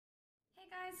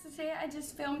Guys, so today I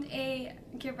just filmed a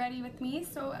get ready with me,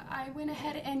 so I went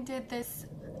ahead and did this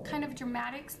kind of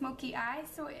dramatic smoky eye.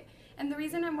 And the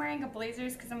reason I'm wearing a blazer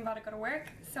is because I'm about to go to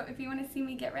work, so if you want to see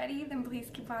me get ready, then please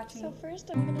keep watching. So first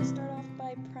I'm going to start off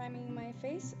by priming my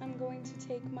face. I'm going to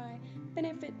take my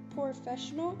Benifit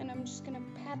Porefessional and I'm just going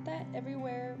to pat that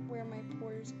everywhere where my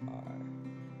pores are.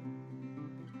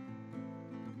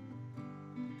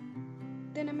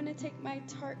 Then I'm going to take my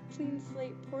Tart Clean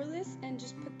Slate Poreless and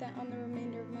just put that on the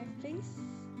remainder of my face.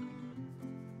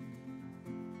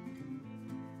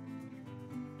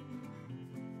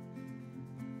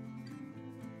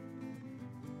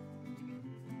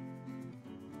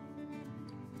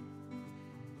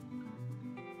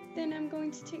 Then I'm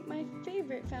going to take my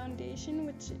favorite foundation,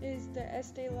 which is the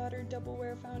Estee Lauder Double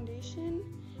Wear Foundation,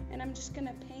 and I'm just going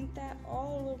to paint that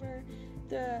all over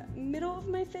the middle of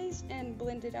my face and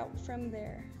blend it out from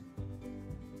there.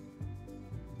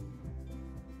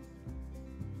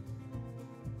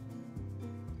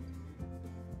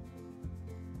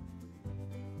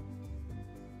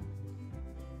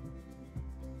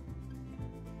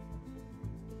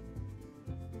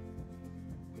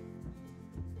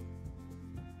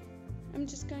 I'm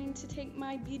just going to take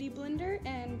my beauty blender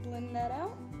and blend that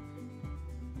out.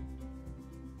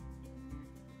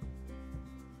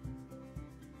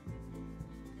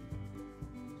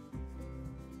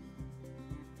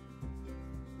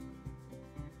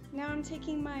 Now I'm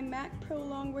taking my MAC Pro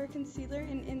Longwear Concealer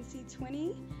in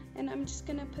NC20 and I'm just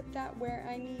going to put that where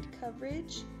I need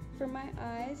coverage for my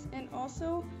eyes and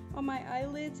also on my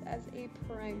eyelids as a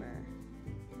primer.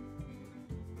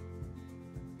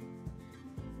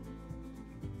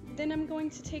 Then I'm going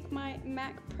to take my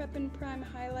MAC Prep and Prime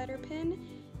highlighter pen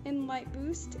in Light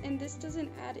Boost, and this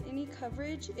doesn't add any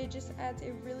coverage, it just adds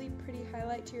a really pretty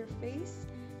highlight to your face.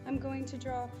 I'm going to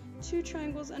draw two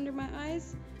triangles under my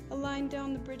eyes, a line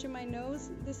down the bridge of my nose,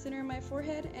 the center of my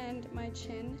forehead, and my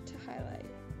chin to highlight.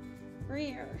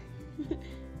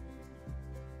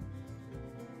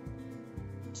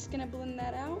 Just gonna blend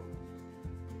that out.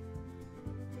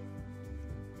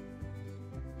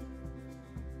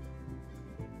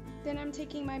 Then I'm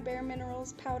taking my Bare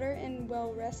Minerals powder in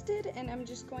Well Rested and I'm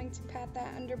just going to pat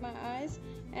that under my eyes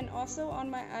and also on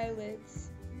my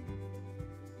eyelids.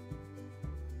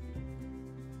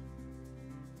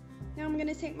 Now I'm going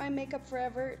to take my Makeup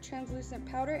Forever translucent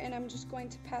powder and I'm just going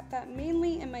to pat that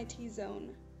mainly in my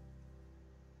T-zone.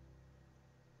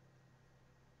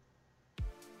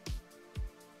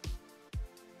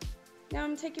 Now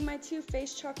I'm taking my Too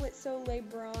Faced Chocolate Soleil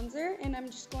bronzer and I'm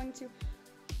just going to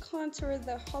contour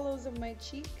the hollows of my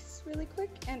cheeks really quick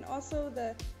and also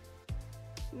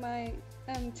my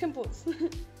temples.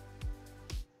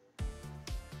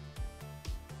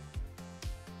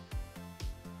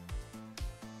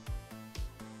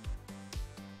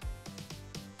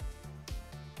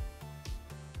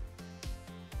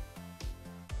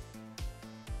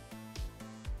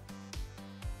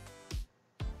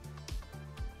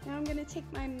 Now I'm going to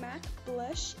take my MAC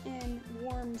blush in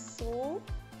Warm Soul.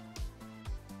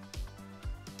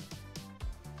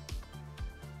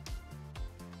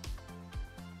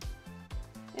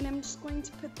 And I'm just going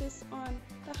to put this on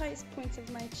the highest points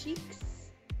of my cheeks.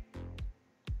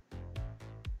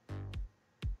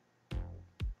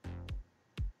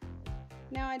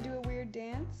 Now I do a weird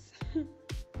dance.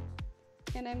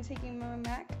 And I'm taking my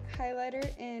MAC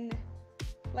highlighter in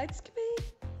Lighscapade.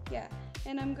 Yeah,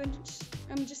 and I'm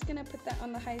just gonna put that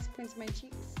on the highest points of my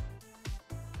cheeks.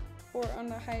 Or on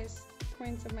the highest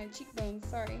points of my cheekbones,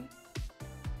 sorry.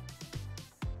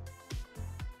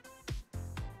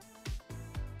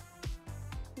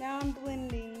 Now I'm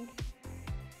blending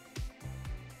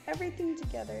everything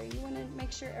together. You want to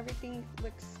make sure everything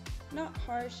looks not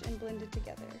harsh and blended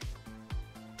together.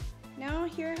 Now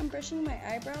here I'm brushing my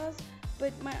eyebrows,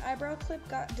 but my eyebrow clip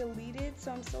got deleted,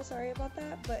 so I'm so sorry about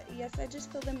that. But yes, I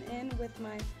just fill them in with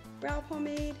my brow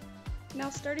pomade.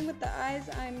 Now starting with the eyes,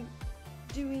 I'm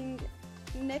doing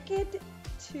Naked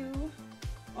 2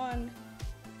 on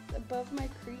above my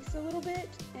crease a little bit,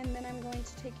 and then I'm going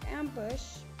to take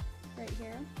Ambush right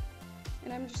here,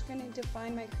 and I'm just going to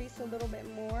define my crease a little bit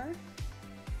more.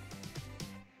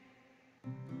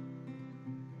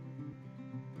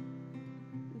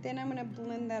 Then I'm going to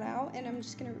blend that out, and I'm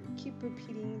just going to keep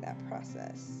repeating that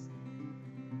process.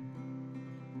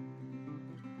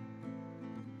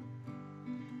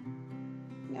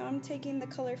 Now I'm taking the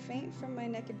color Faint from my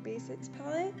Naked Basics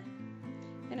palette,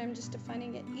 and I'm just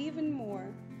defining it even more.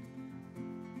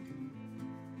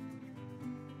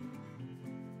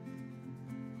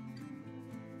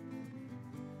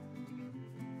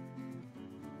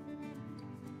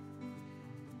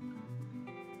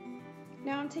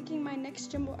 taking my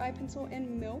NYX Jumbo Eye Pencil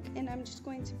in Milk, and I'm just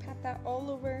going to pat that all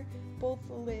over both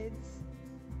lids.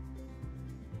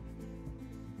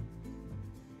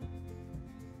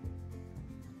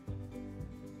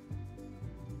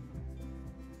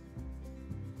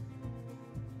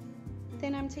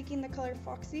 Then I'm taking the color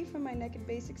Foxy from my Naked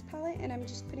Basics palette, and I'm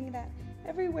just putting that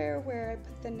everywhere where I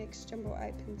put the NYX Jumbo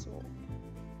Eye Pencil.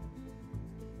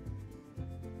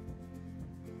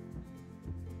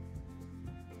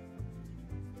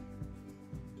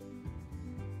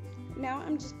 Now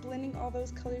I'm just blending all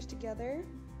those colors together.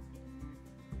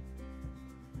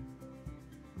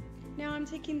 Now I'm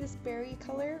taking this berry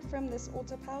color from this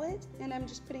Ulta palette, and I'm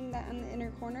just putting that in the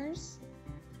inner corners.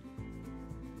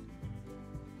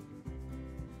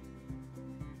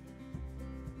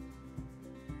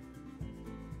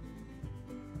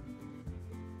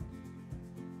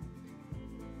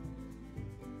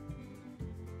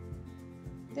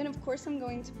 Then of course I'm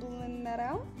going to blend that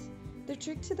out. The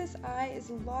trick to this eye is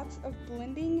lots of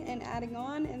blending and adding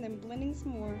on and then blending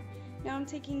some more. Now I'm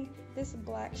taking this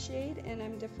black shade and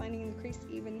I'm defining the crease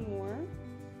even more.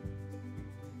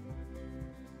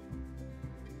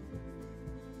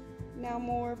 Now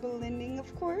more blending,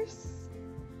 of course.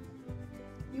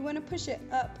 You want to push it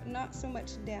up, not so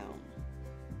much down.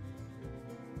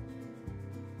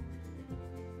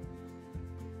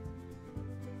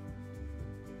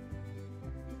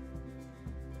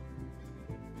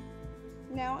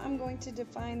 Now I'm going to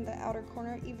define the outer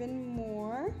corner even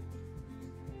more.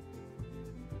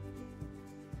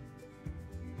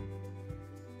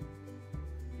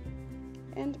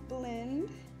 And blend.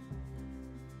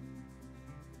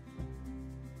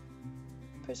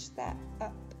 Push that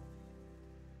up.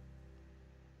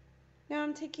 Now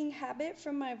I'm taking Habit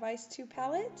from my Vice 2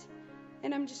 palette,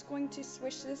 and I'm just going to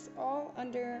swish this all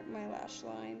under my lash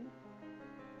line.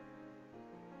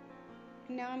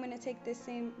 Now I'm going to take this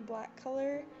same black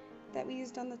color that we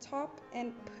used on the top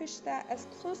and push that as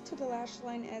close to the lash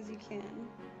line as you can.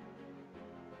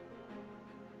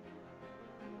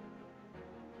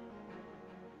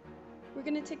 We're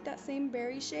going to take that same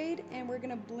berry shade and we're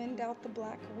going to blend out the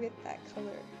black with that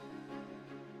color.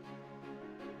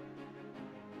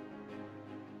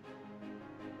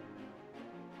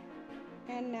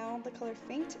 And now the color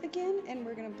Faint again, and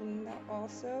we're going to blend that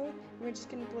also. We're just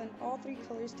going to blend all three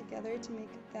colors together to make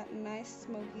that nice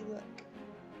smoky look.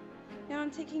 Now I'm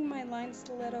taking my Line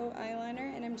Stiletto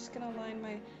eyeliner and I'm just going to line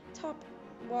my top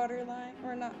waterline,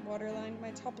 or not waterline,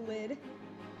 my top lid.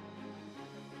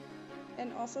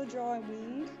 And also draw a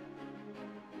wing.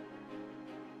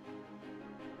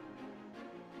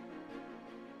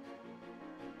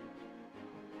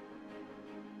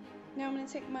 Now I'm going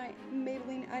to take my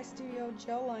Maybelline Eye Studio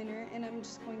Gel Liner and I'm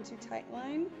just going to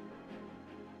tightline.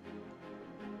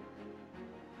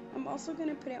 I'm also going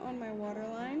to put it on my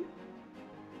waterline.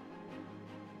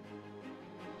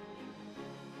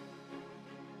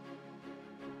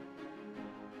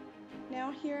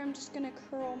 Now here I'm just going to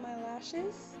curl my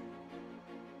lashes.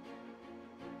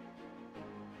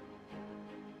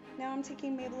 Now I'm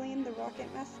taking Maybelline the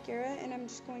Rocket Mascara and I'm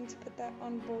just going to put that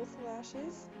on both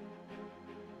lashes.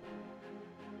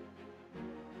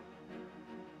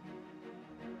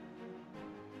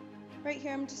 Right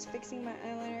here I'm just fixing my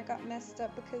eyeliner. It got messed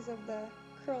up because of the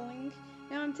curling.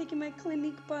 Now I'm taking my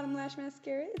Clinique Bottom Lash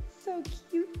Mascara. It's so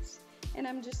cute. And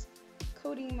I'm just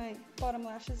coating my bottom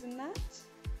lashes in that.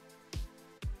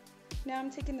 Now I'm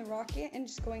taking the Rocket and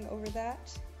just going over that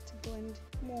to blend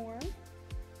more.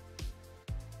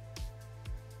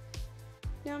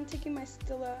 Now I'm taking my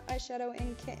Stila eyeshadow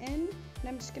in Kitten, and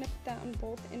I'm just going to put that on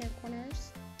both inner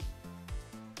corners.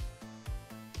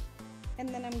 And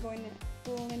then I'm going to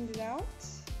blend it out.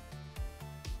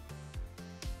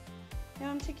 Now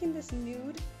I'm taking this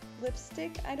nude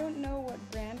lipstick. I don't know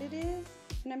what brand it is,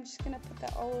 and I'm just going to put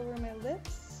that all over my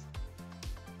lips.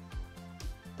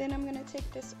 Then I'm going to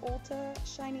take this Ulta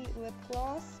Shiny Lip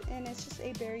Gloss, and it's just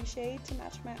a berry shade to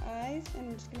match my eyes, and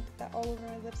I'm just going to put that all over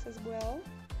my lips as well.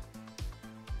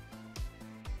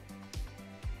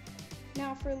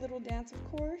 Now for a little dance,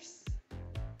 of course,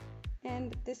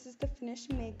 and this is the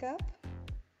finished makeup.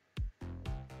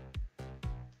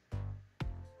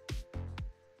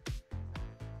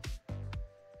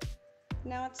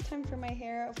 Now it's time for my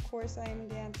hair. Of course I am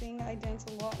dancing. I dance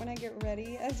a lot when I get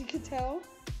ready, as you can tell.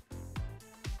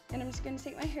 And I'm just going to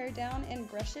take my hair down and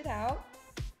brush it out.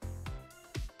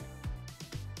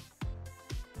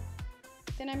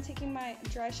 Then I'm taking my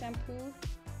dry shampoo,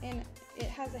 and it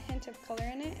has a hint of color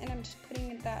in it, and I'm just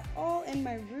putting that all in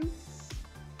my roots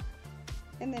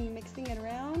and then mixing it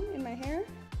around in my hair.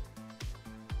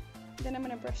 Then I'm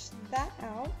going to brush that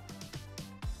out.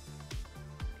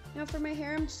 Now for my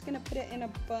hair, I'm just going to put it in a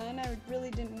bun. I really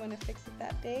didn't want to fix it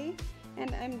that day,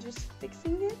 and I'm just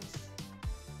fixing it.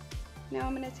 Now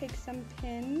I'm going to take some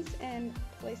pins and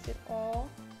place it all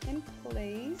in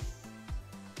place.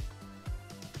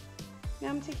 Now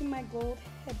I'm taking my gold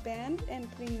headband and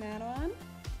putting that on.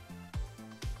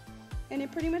 And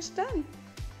it's pretty much done.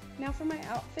 Now for my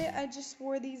outfit, I just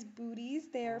wore these booties.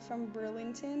 They are from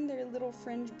Burlington. They're little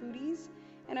fringe booties.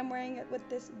 And I'm wearing it with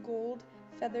this gold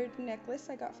feathered necklace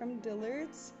I got from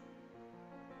Dillard's.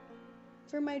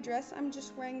 For my dress, I'm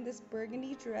just wearing this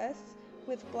burgundy dress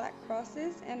with black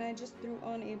crosses, and I just threw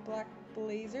on a black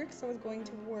blazer because I was going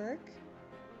to work.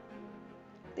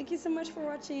 Thank you so much for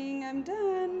watching. I'm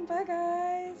done. Bye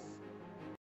guys.